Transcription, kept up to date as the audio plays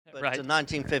But Right. to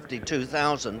 1950,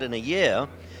 2000 in a year,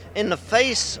 in the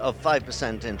face of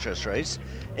 5% interest rates,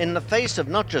 in the face of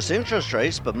not just interest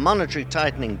rates, but monetary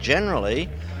tightening generally,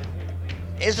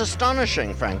 is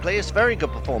astonishing, frankly. It's very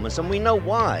good performance, and we know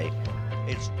why.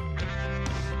 It's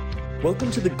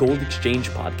Welcome to the Gold Exchange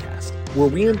Podcast, where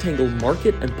we untangle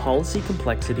market and policy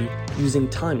complexity using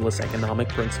timeless economic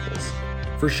principles.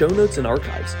 For show notes and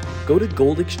archives, go to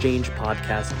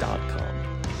goldexchangepodcast.com.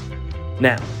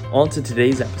 Now, on to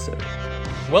today's episode.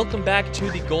 Welcome back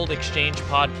to the Gold Exchange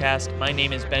Podcast. My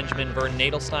name is Benjamin Vern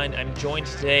Nadelstein. I'm joined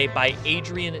today by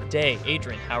Adrian Day.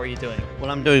 Adrian, how are you doing? Well,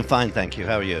 I'm doing fine, thank you.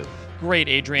 How are you? Great,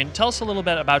 Adrian. Tell us a little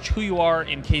bit about who you are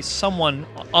in case someone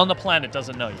on the planet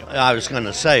doesn't know you. I was going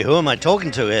to say, who am I talking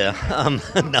to here?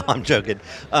 No, I'm joking.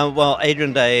 Well,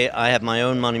 Adrian Day, I have my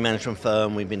own money management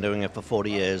firm. We've been doing it for 40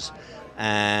 years,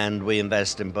 and we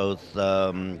invest in both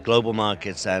global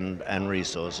markets and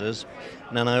resources.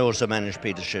 And then I also manage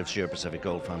Peter Schiff's Euro Pacific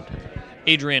Gold Fund.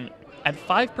 Adrian, at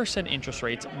 5% interest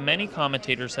rates, many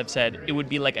commentators have said it would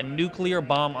be like a nuclear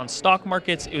bomb on stock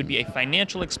markets. It would be a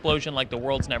financial explosion like the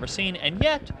world's never seen, and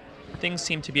yet things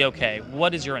seem to be okay.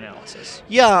 What is your analysis?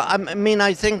 Yeah, I mean,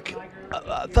 I think,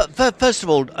 first of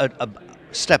all,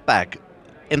 step back.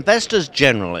 Investors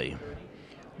generally,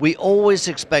 we always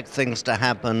expect things to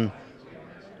happen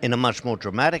in a much more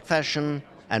dramatic fashion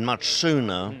and much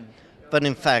sooner, but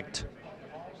in fact,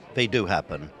 they do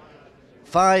happen.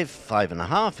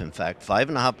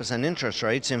 5.5% interest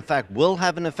rates, in fact, will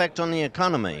have an effect on the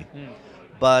economy.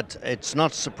 But it's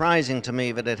not surprising to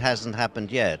me that it hasn't happened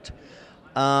yet.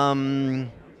 I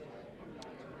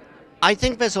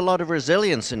think there's a lot of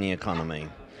resilience in the economy.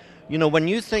 You know, when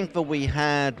you think that we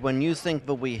had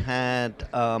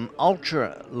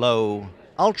ultra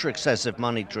excessive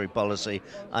monetary policy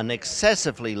and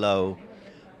excessively low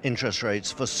interest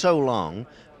rates for so long,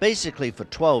 basically for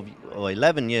 12 or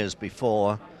 11 years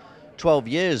before, 12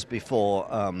 years before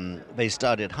they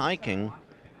started hiking,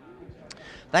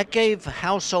 that gave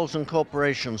households and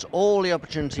corporations all the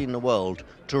opportunity in the world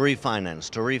to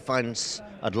refinance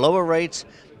at lower rates,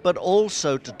 but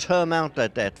also to term out their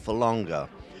debt for longer.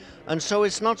 And so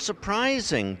it's not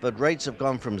surprising that rates have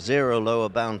gone from zero lower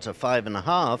bound to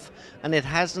 5.5, and it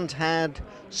hasn't had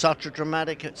such a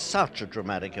dramatic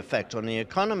effect on the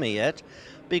economy yet,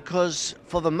 because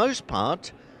for the most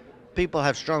part, people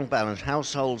have strong balance.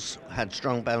 Households had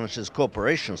strong balances.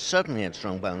 Corporations certainly had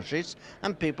strong balance sheets,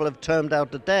 and people have termed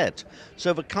out the debt.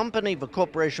 So the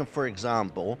corporation, for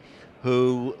example,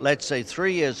 who, let's say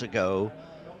 3 years ago,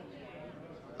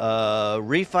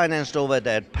 refinanced all their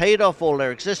debt, paid off all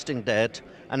their existing debt,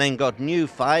 and then got new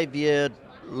 5-year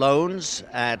loans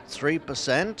at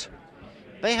 3%,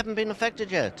 they haven't been affected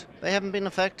yet. They haven't been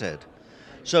affected.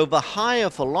 So the higher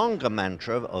for longer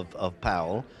mantra of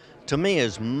Powell, to me,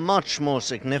 is much more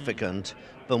significant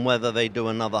than whether they do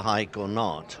another hike or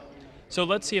not. So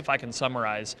let's see if I can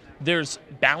summarize. There's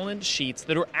balance sheets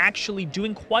that are actually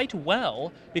doing quite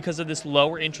well because of this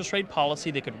lower interest rate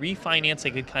policy. They could refinance,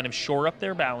 they could kind of shore up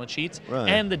their balance sheets, Right.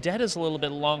 And the debt is a little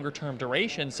bit longer term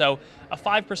duration. So a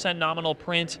 5% nominal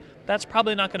print, that's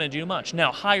probably not going to do much.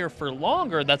 Now, higher for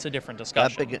longer, that's a different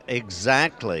discussion.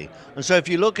 Exactly. And so if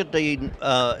you look at the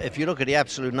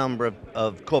absolute number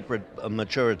of corporate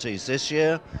maturities this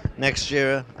year, next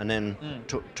year, and then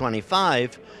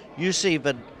 25, you see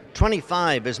that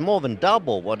 25 is more than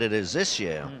double what it is this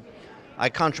year. I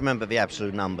can't remember the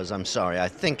absolute numbers, I'm sorry. I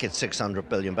think it's 600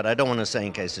 billion, but I don't want to say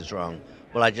in case it's wrong.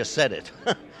 Well, I just said it.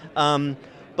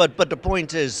 But the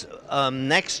point is,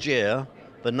 next year,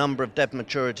 the number of debt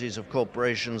maturities of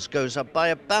corporations goes up by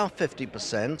about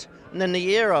 50%, and then the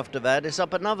year after that is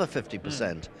up another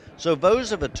 50%. So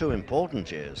those are the two important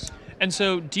years. And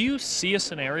so do you see a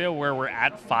scenario where we're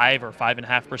at 5 or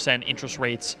 5.5% interest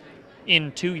rates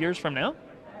in 2 years from now?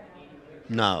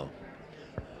 No,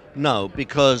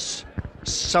 because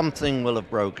something will have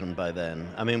broken by then.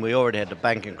 I mean, we already had the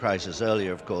banking crisis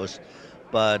earlier, of course,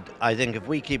 but I think if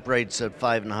we keep rates at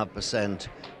 5.5%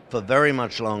 for very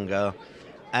much longer,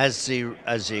 as the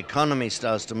economy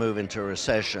starts to move into a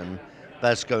recession,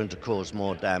 that's going to cause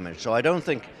more damage. So I don't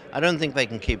think they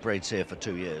can keep rates here for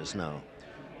 2 years. No.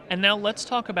 And now let's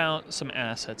talk about some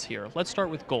assets here. Let's start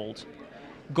with gold.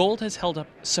 Gold has held up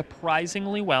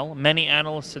surprisingly well. Many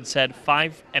analysts had said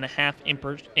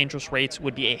 5.5 interest rates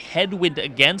would be a headwind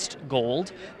against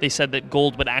gold. They said that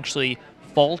gold would actually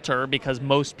falter because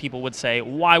most people would say,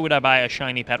 why would I buy a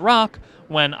shiny pet rock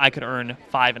when I could earn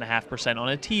 5.5% on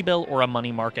a T-bill or a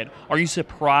money market? Are you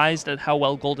surprised at how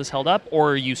well gold has held up,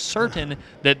 or are you certain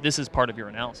that this is part of your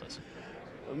analysis?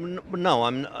 No,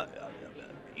 I'm.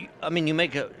 I mean, you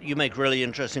make really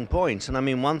interesting points, and I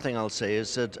mean, one thing I'll say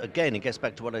is that again, it gets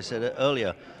back to what I said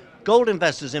earlier. Gold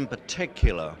investors, in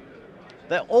particular,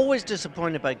 they're always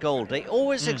disappointed by gold. They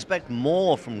always expect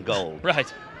more from gold.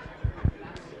 Right.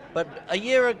 But a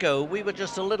year ago, we were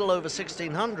just a little over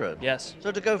 1,600. Yes.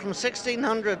 So to go from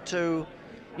 1,600 to,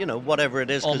 whatever it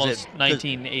is, 'cause Almost 'cause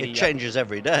 1980. it changes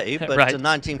every day, but Right. to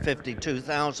 1950,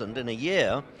 2,000 in a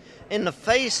year, in the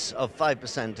face of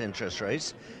 5% interest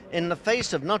rates, in the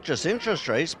face of not just interest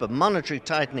rates, but monetary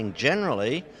tightening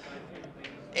generally,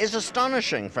 is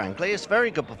astonishing, frankly. It's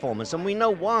very good performance, and we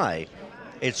know why.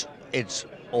 It's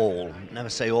all, never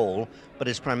say all, but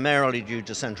it's primarily due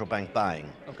to central bank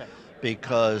buying. Okay.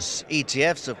 Because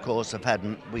ETFs, of course,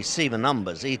 we see the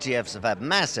numbers, ETFs have had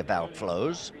massive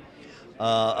outflows.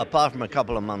 Apart from a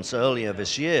couple of months earlier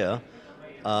this year,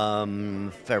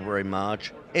 February,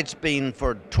 March, it's been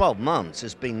for 12 months,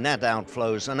 it's been net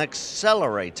outflows and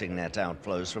accelerating net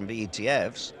outflows from the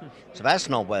ETFs. So that's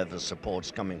not where the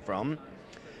support's coming from.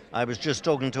 I was just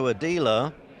talking to a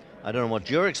dealer, I don't know what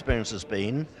your experience has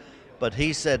been, but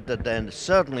he said that they're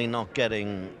certainly not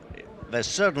getting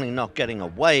a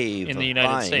wave In of the United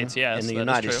buying States, yes, in the that is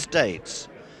United true. States.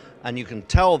 And you can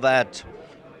tell that,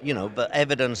 the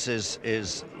evidence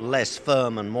is less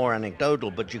firm and more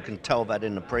anecdotal, but you can tell that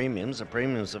in the premiums. The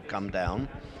premiums have come down.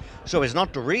 So it's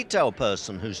not the retail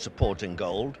person who's supporting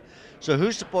gold. So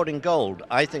who's supporting gold?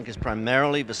 I think is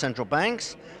primarily the central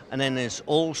banks, and then there's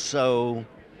also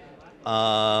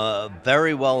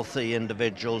very wealthy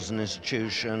individuals and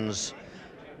institutions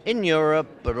in Europe,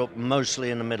 but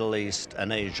mostly in the Middle East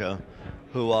and Asia,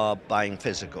 who are buying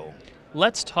physical.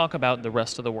 Let's talk about the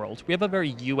rest of the world. We have a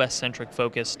very U.S.-centric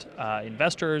focused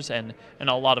investors, and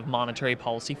a lot of monetary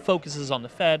policy focuses on the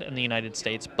Fed and the United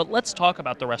States. But let's talk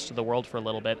about the rest of the world for a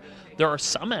little bit. There are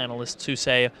some analysts who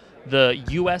say the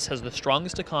U.S. has the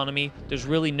strongest economy. There's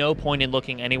really no point in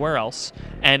looking anywhere else.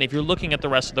 And if you're looking at the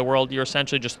rest of the world, you're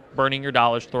essentially just burning your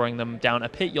dollars, throwing them down a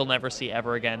pit you'll never see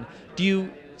ever again. Do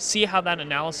you see how that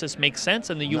analysis makes sense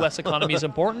and the U.S. economy is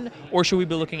important, or should we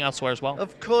be looking elsewhere as well?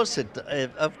 Of course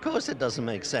it doesn't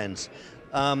make sense.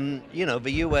 The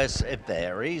U.S., it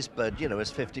varies, but,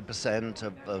 it's 50%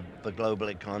 of the global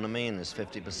economy and it's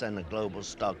 50% of global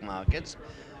stock markets.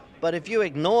 But if you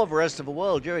ignore the rest of the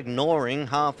world, you're ignoring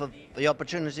half of the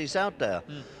opportunities out there.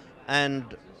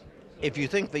 And if you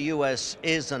think the U.S.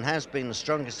 is and has been the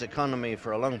strongest economy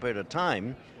for a long period of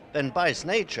time, then by its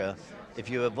nature, if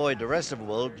you avoid the rest of the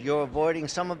world, you're avoiding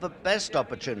some of the best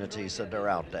opportunities that are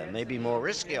out there. Maybe more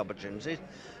risky opportunities,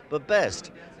 but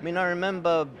best. I mean, I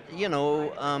remember,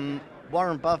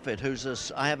 Warren Buffett,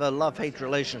 I have a love-hate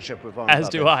relationship with Warren Buffett. As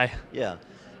do I. Yeah.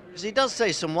 Because he does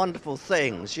say some wonderful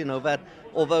things, that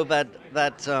although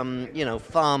that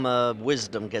farmer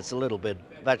wisdom gets a little bit,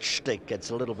 that shtick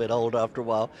gets a little bit old after a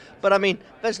while. But I mean,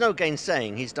 there's no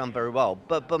gainsaying, he's done very well.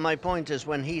 But my point is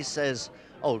when he says,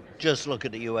 oh, just look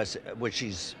at the U.S., which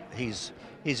he's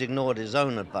ignored his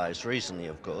own advice recently,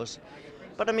 of course.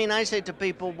 But I mean, I say to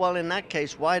people, well, in that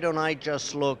case, why don't I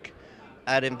just look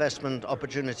at investment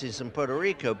opportunities in Puerto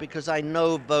Rico? Because I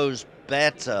know those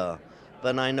better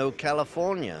than I know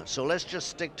California. So let's just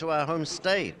stick to our home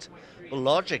state. The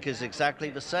logic is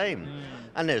exactly the same.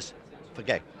 And let's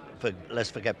forget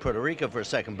Puerto Rico for a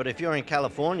second. But if you're in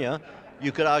California,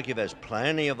 you could argue there's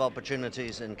plenty of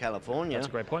opportunities in California. That's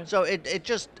a great point. So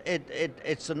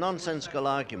it's a nonsensical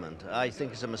argument. I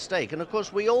think it's a mistake. And of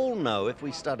course, we all know, if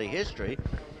we study history,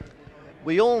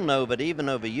 we all know that even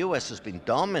though the U.S. has been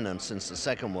dominant since the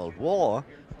Second World War,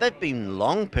 there have been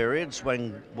long periods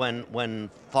when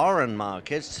foreign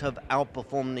markets have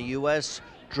outperformed the U.S.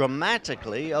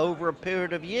 dramatically over a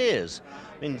period of years.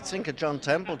 I mean, think of John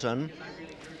Templeton,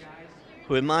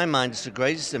 who in my mind is the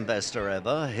greatest investor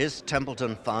ever. His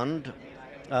Templeton Fund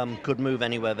could move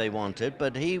anywhere they wanted,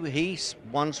 but he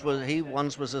once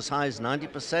was as high as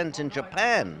 90% in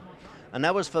Japan, and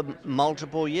that was for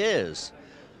multiple years.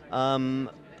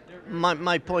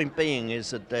 My point being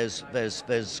is that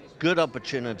there's good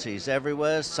opportunities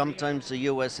everywhere. Sometimes the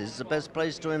U.S. is the best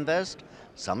place to invest.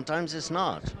 Sometimes it's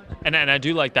not. And I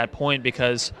do like that point,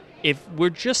 because if we're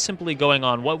just simply going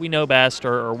on what we know best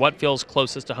or what feels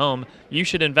closest to home, you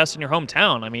should invest in your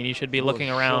hometown. I mean, you should be looking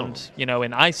around,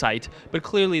 in eyesight. But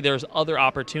clearly there's other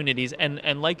opportunities.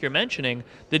 And like you're mentioning,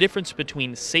 the difference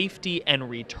between safety and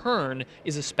return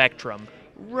is a spectrum.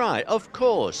 Right, of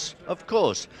course.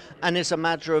 And it's a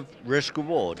matter of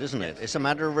risk-reward, isn't it? It's a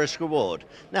matter of risk-reward.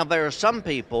 Now, there are some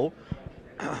people,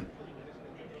 at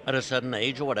a certain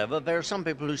age or whatever, there are some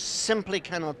people who simply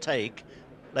cannot take,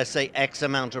 let's say, X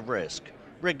amount of risk,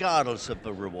 regardless of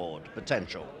the reward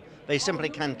potential. They simply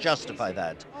can't justify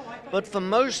that. But for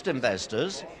most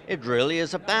investors, it really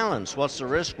is a balance. What's the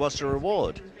risk? What's the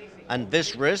reward? And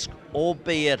this risk,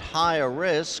 albeit higher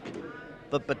risk,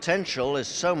 the potential is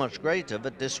so much greater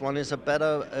that this one is a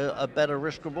better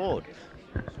risk reward.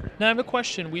 Now I have a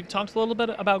question. We've talked a little bit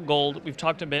about gold, we've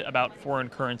talked a bit about foreign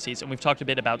currencies, and we've talked a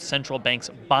bit about central banks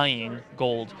buying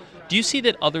gold. Do you see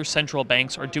that other central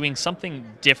banks are doing something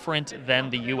different than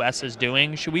the U.S. is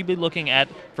doing? Should we be looking at,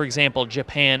 for example,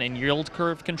 Japan and yield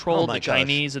curve control, the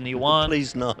Chinese and the yuan?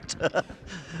 Please not.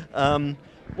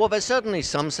 Well, there's certainly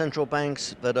some central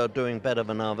banks that are doing better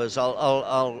than others.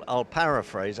 I'll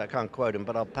paraphrase. I can't quote him,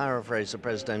 but I'll paraphrase the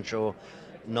presidential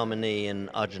nominee in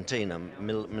Argentina,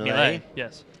 Milei.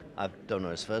 Yes. I don't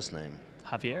know his first name.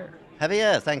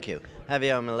 Javier, thank you.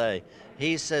 Javier Milei.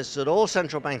 He says that all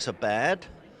central banks are bad.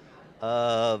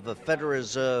 The Federal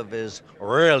Reserve is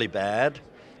really bad,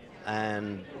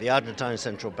 and the Argentine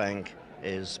Central Bank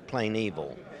is plain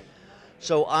evil.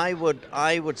 So I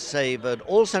would say that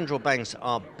all central banks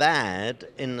are bad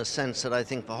in the sense that I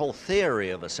think the whole theory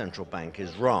of a central bank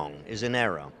is wrong, is in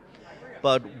error.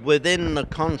 But within the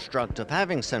construct of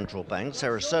having central banks,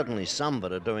 there are certainly some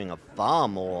that are doing a far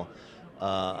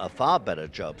better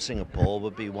job. Singapore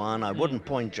would be one. I wouldn't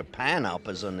point Japan up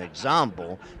as an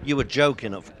example. You were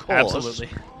joking, of course. Absolutely.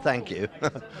 Thank you.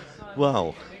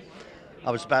 Well,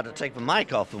 I was about to take the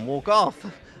mic off and walk off.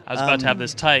 I was about to have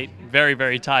this tight, very,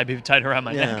 very tight around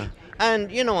my neck.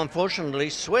 And,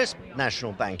 unfortunately, Swiss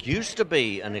National Bank used to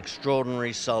be an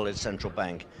extraordinary, solid central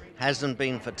bank. Hasn't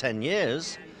been for 10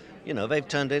 years. They've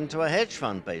turned into a hedge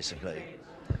fund, basically.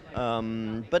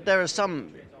 But there are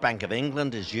some. Bank of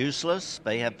England is useless.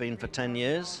 They have been for 10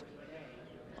 years.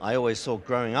 I always thought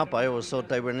growing up,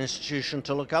 they were an institution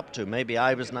to look up to. Maybe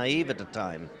I was naive at the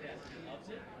time.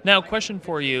 Now, question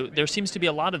for you. There seems to be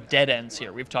a lot of dead ends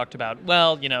here. We've talked about,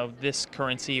 this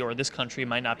currency or this country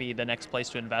might not be the next place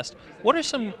to invest. What are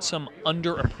some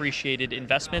underappreciated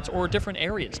investments or different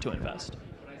areas to invest?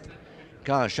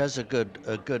 Gosh, that's a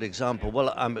good example. Well,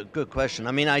 a good question.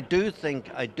 I mean, I do think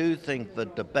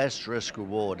that the best risk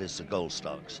reward is the gold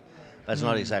stocks. That's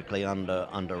not exactly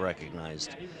under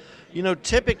recognized.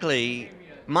 Typically,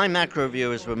 my macro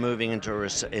view is we're moving into a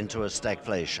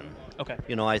stagflation. Okay.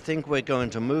 I think we're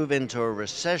going to move into a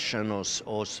recession or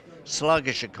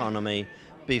sluggish economy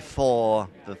before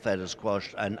the Fed has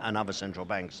quashed and other central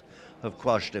banks have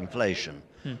quashed inflation.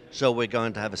 So we're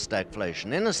going to have a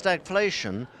stagflation. In a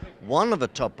stagflation, one of the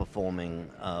top performing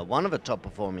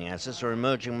assets are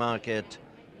emerging market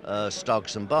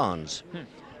stocks and bonds.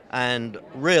 And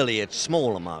really, it's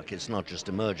smaller markets, not just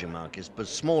emerging markets, but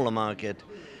smaller market.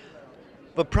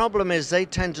 The problem is they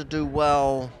tend to do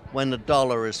well when the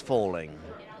dollar is falling.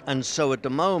 And so at the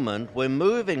moment, we're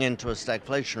moving into a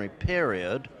stagflationary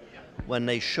period when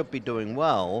they should be doing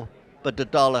well, but the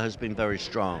dollar has been very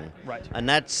strong. Right. And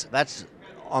that's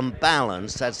on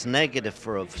balance, that's negative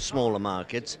for smaller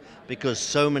markets because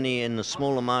so many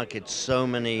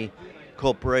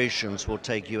corporations will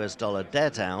take US dollar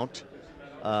debt out,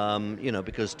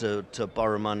 because to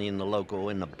borrow money in the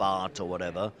baht or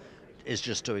whatever is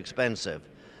just too expensive.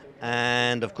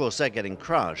 And of course, they're getting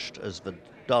crushed as the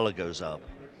dollar goes up.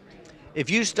 If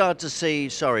you start to see,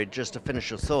 just to finish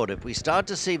your thought, if we start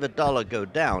to see the dollar go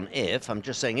down,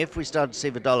 if we start to see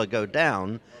the dollar go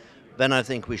down, then I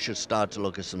think we should start to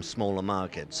look at some smaller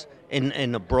markets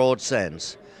in a broad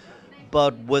sense.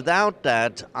 But without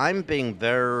that, I'm being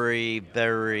very,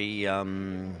 very,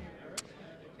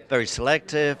 very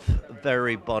selective,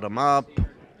 very bottom up,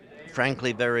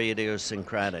 frankly, very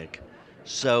idiosyncratic.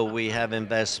 So we have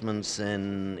investments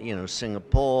in,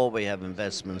 Singapore, we have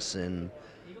investments in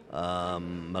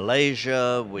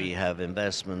Malaysia, we have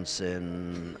investments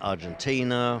in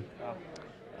Argentina.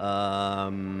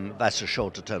 That's a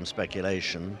shorter-term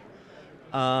speculation.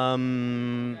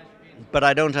 But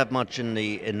I don't have much in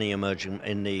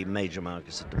the major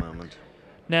markets at the moment.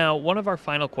 Now, one of our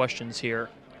final questions here.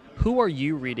 Who are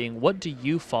you reading? What do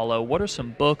you follow? What are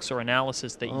some books or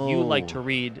analysis that you like to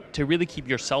read to really keep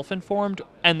yourself informed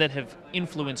and that have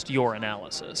influenced your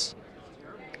analysis?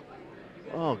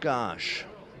 Oh, gosh.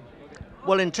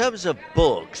 Well, in terms of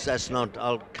books,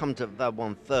 I'll come to that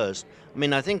one first. I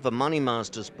mean, I think the Money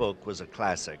Masters book was a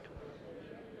classic.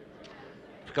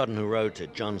 I've forgotten who wrote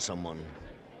it, John someone.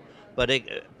 But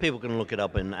people can look it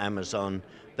up in Amazon.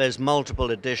 There's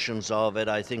multiple editions of it.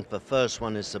 I think the first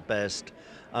one is the best.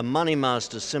 Money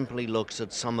Masters simply looks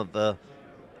at some of the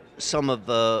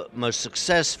most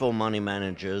successful money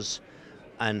managers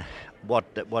and what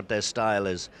their style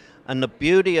is. And the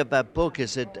beauty of that book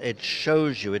is it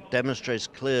shows you, it demonstrates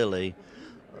clearly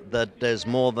that there's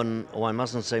more than, I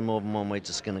mustn't say more than one way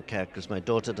to skin a cat because my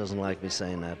daughter doesn't like me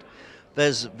saying that.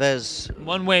 there's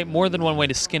more than one way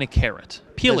to skin a carrot.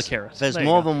 Peel a carrot. There's There you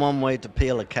more go. than one way to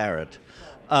peel a carrot.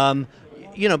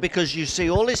 Because you see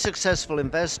all these successful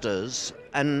investors,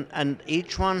 and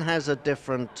each one has a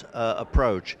different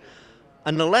approach.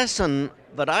 And the lesson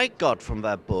that I got from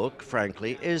that book,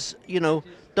 frankly, is,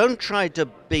 don't try to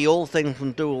be all things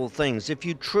and do all things. If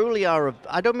you truly are,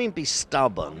 I don't mean be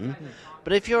stubborn,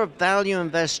 but if you're a value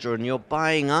investor and you're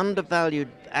buying undervalued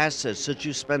assets that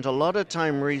you spent a lot of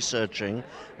time researching,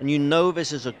 and you know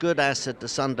this is a good asset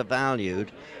that's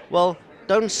undervalued, well,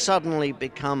 don't suddenly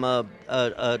become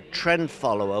a trend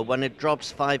follower when it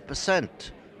drops 5%.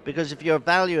 Because if you're a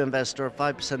value investor, a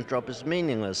 5% drop is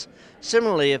meaningless.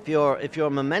 Similarly, if you're a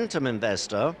momentum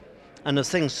investor, and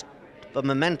the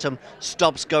momentum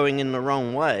stops going in the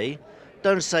wrong way,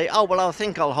 don't say, oh, well, I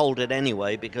think I'll hold it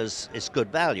anyway because it's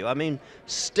good value. I mean,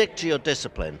 stick to your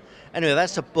discipline. Anyway,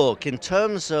 that's a book. In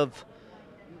terms of,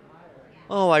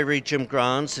 I read Jim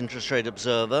Grant's Interest Rate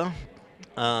Observer.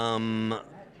 So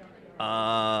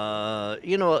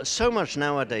much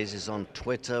nowadays is on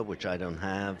Twitter, which I don't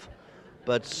have.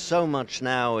 But so much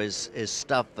now is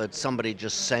stuff that somebody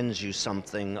just sends you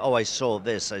something. Oh, I saw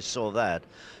this, I saw that.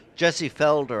 Jesse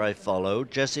Felder I follow.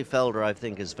 Jesse Felder I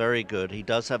think is very good. He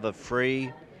does have a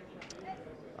free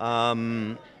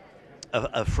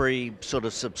sort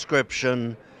of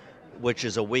subscription, which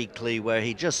is a weekly, where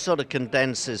he just sort of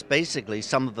condenses basically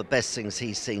some of the best things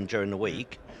he's seen during the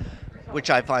week,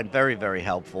 which I find very, very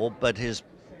helpful. But his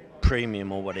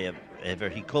premium, or whatever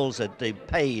he calls it, the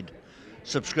paid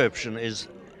subscription, is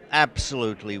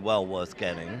absolutely well worth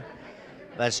getting.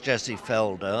 That's Jesse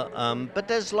Felder. But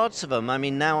there's lots of them. I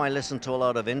mean, now I listen to a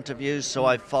lot of interviews, so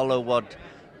I follow what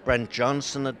Brent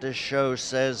Johnson at this show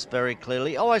says very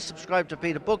clearly. I subscribe to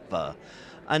Peter Bookvar.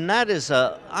 And that is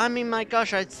my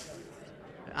gosh, I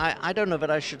don't know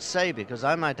what I should say, because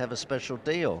I might have a special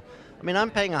deal. I mean,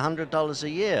 I'm paying $100 a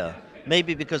year.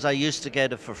 Maybe because I used to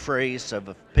get it for free, so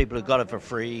the people who got it for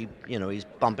free, he's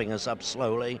bumping us up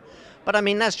slowly. But I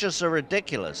mean, that's just so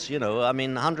ridiculous, I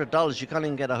mean, $100, you can't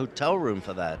even get a hotel room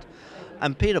for that.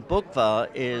 And Peter Bookvar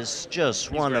is just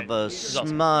one of the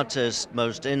smartest,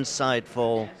 most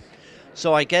insightful.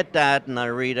 So I get that, and I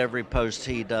read every post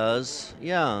he does.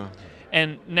 Yeah.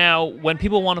 And now, when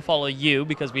people want to follow you,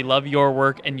 because we love your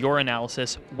work and your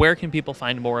analysis, where can people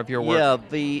find more of your work? Yeah,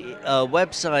 the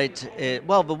website,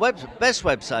 best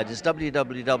website is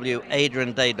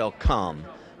www.adrianday.com.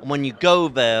 And when you go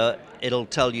there, it'll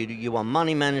tell you want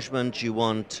money management, you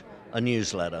want a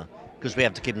newsletter, because we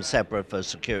have to keep them separate for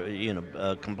security,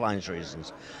 compliance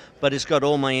reasons. But it's got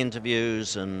all my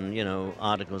interviews and,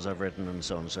 articles I've written and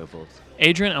so on and so forth.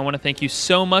 Adrian, I want to thank you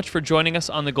so much for joining us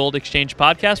on the Gold Exchange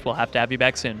podcast. We'll have to have you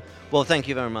back soon. Well, thank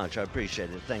you very much. I appreciate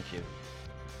it. Thank you.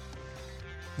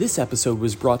 This episode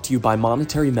was brought to you by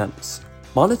Monetary Metals.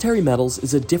 Monetary Metals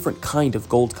is a different kind of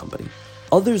gold company.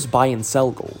 Others buy and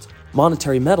sell gold.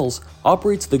 Monetary Metals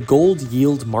operates the Gold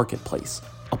Yield Marketplace,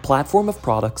 a platform of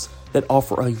products that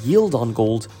offer a yield on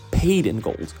gold paid in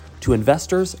gold to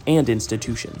investors and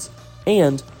institutions,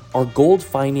 and are gold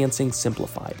financing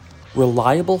simplified,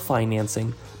 reliable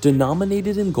financing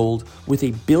denominated in gold with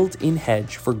a built-in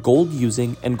hedge for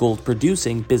gold-using and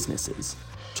gold-producing businesses.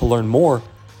 To learn more,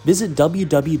 visit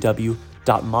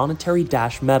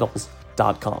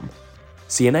www.monetary-metals.com.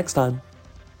 See you next time.